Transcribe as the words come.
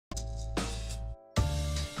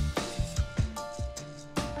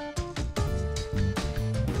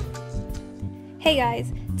Hey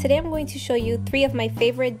guys, today I'm going to show you 3 of my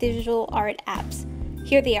favorite digital art apps.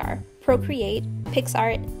 Here they are: Procreate,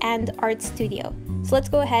 PicsArt, and ArtStudio. So let's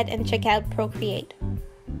go ahead and check out Procreate.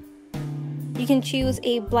 You can choose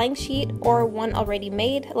a blank sheet or one already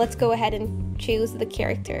made. Let's go ahead and choose the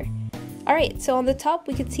character. Alright, so on the top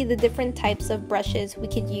we could see the different types of brushes we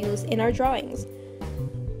could use in our drawings.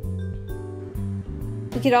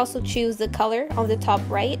 We could also choose the color on the top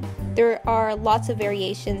right. There are lots of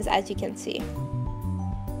variations, as you can see.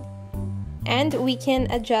 And we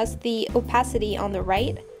can adjust the opacity on the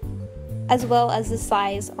right, as well as the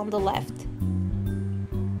size on the left.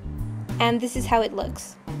 And this is how it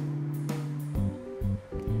looks.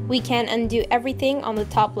 We can undo everything on the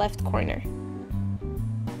top left corner.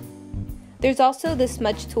 There's also the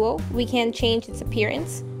smudge tool. We can change its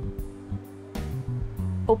appearance,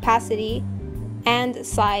 opacity, and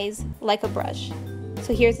size like a brush.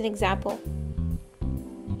 So here's an example.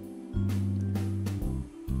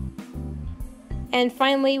 And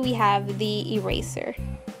finally, we have the eraser.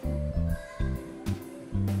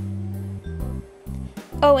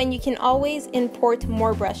 Oh, and you can always import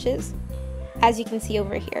more brushes, as you can see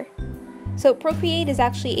over here. So Procreate is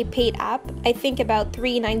actually a paid app. I think about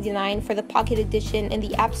 $3.99 for the Pocket Edition in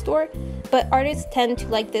the App Store, but artists tend to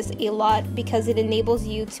like this a lot because it enables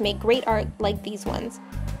you to make great art like these ones.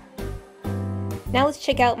 Now let's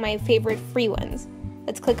check out my favorite free ones.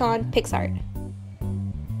 Let's click on PicsArt.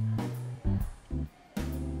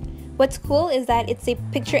 What's cool is that it's a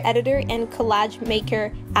picture editor and collage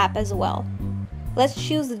maker app as well. Let's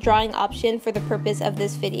choose the drawing option for the purpose of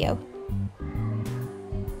this video.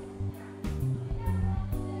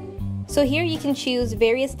 So here you can choose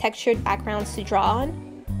various textured backgrounds to draw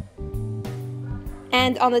on.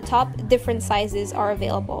 And on the top, different sizes are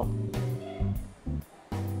available.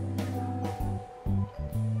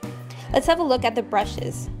 Let's have a look at the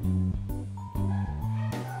brushes.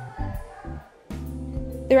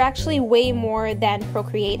 There are actually way more than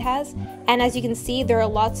Procreate has, and as you can see, there are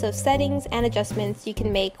lots of settings and adjustments you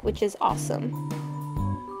can make, which is awesome.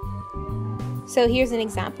 So here's an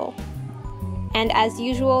example. And as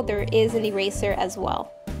usual, there is an eraser as well.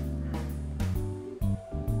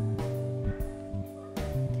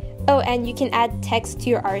 Oh, and you can add text to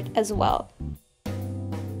your art as well.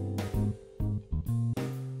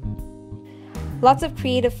 Lots of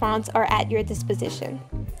creative fonts are at your disposition.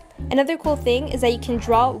 Another cool thing is that you can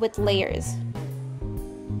draw with layers.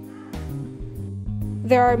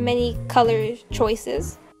 There are many color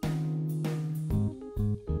choices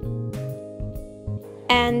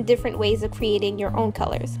and different ways of creating your own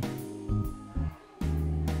colors.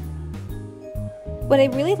 What I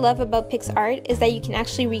really love about PicsArt is that you can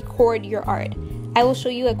actually record your art. I will show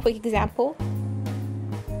you a quick example.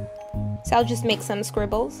 So I'll just make some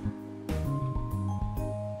scribbles.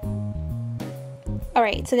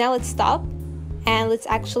 Alright, so now let's stop and let's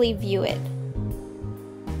actually view it.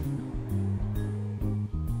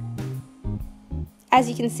 As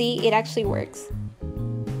you can see, it actually works.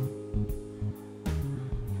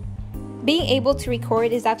 Being able to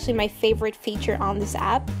record is actually my favorite feature on this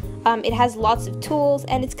app. It has lots of tools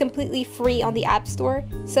and it's completely free on the App Store,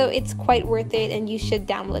 so it's quite worth it and you should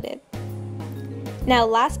download it. Now,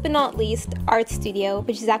 last but not least, ArtStudio,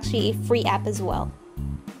 which is actually a free app as well.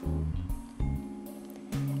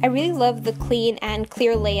 I really love the clean and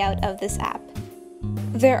clear layout of this app.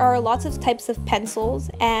 There are lots of types of pencils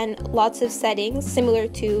and lots of settings similar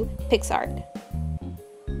to PicsArt.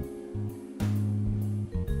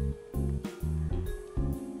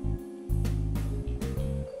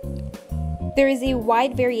 There is a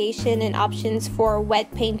wide variation in options for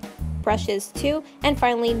wet paint brushes too, and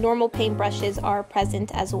finally normal paint brushes are present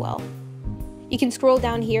as well. You can scroll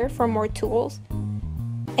down here for more tools.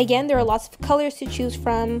 Again, there are lots of colors to choose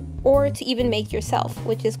from, or to even make yourself,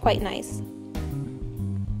 which is quite nice.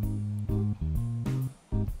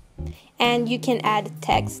 And you can add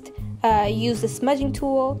text, use the smudging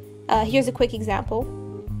tool. Here's a quick example.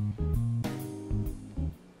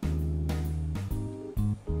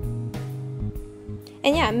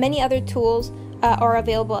 And yeah, many other tools are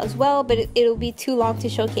available as well, but it'll be too long to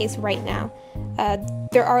showcase right now.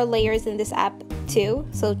 There are layers in this app too,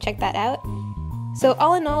 so check that out. So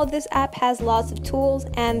all in all, this app has lots of tools,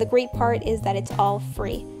 and the great part is that it's all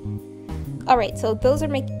free. Alright, so those are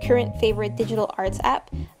my current favorite digital arts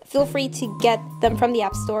app. Feel free to get them from the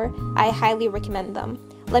App Store. I highly recommend them.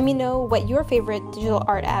 Let me know what your favorite digital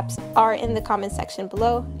art apps are in the comment section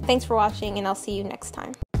below. Thanks for watching, and I'll see you next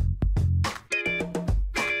time.